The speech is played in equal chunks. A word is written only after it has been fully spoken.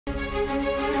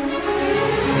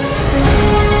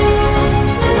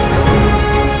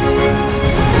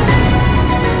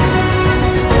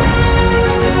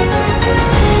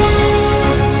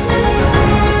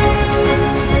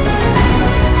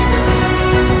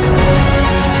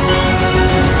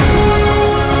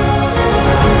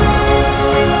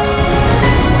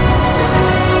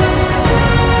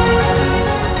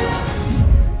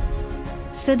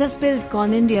Sidus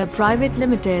Buildcon India Pvt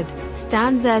Limited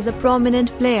stands as a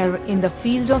prominent player in the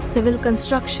field of civil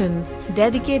construction,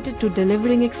 dedicated to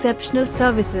delivering exceptional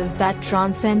services that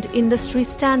transcend industry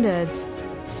standards.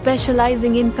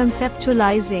 Specializing in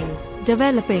conceptualizing,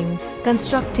 developing,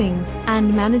 constructing,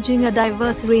 and managing a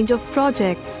diverse range of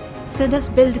projects, Sidus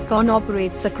Buildcon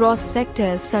operates across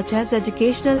sectors such as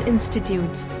educational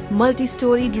institutes,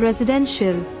 multi-storied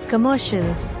residential,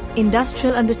 commercials,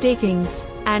 industrial undertakings,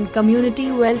 and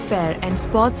community welfare and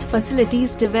sports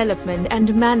facilities development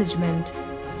and management.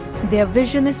 Their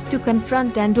vision is to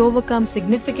confront and overcome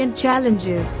significant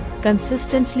challenges,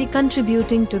 consistently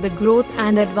contributing to the growth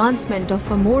and advancement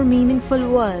of a more meaningful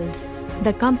world.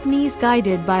 The company is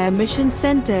guided by a mission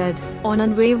centered on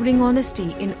unwavering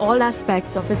honesty in all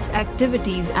aspects of its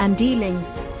activities and dealings,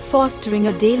 fostering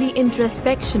a daily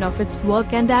introspection of its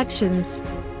work and actions.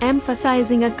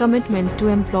 Emphasizing a commitment to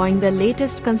employing the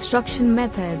latest construction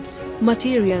methods,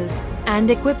 materials, and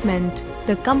equipment,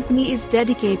 the company is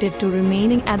dedicated to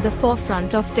remaining at the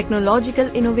forefront of technological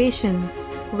innovation.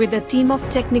 With a team of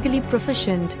technically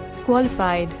proficient,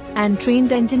 qualified, and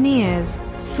trained engineers,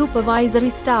 supervisory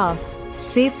staff,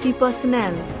 safety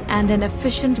personnel, and an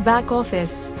efficient back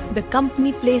office, the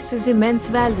company places immense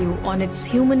value on its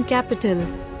human capital.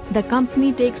 The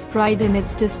company takes pride in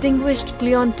its distinguished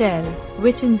clientele,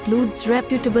 which includes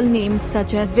reputable names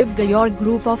such as Vibgyor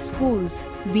Group of Schools,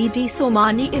 BT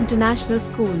Somani International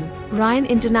School, Ryan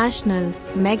International,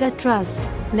 Mega Trust,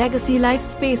 Legacy Life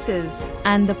Spaces,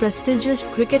 and the prestigious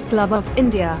Cricket Club of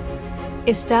India.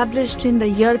 Established in the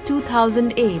year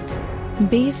 2008,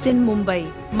 based in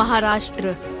Mumbai,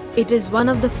 Maharashtra, it is one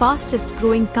of the fastest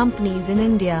growing companies in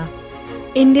India.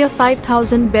 India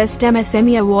 5000 Best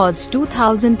MSME Awards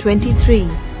 2023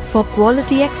 for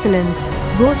quality excellence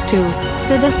goes to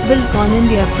Sidus Buildcon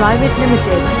India Pvt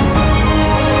Limited.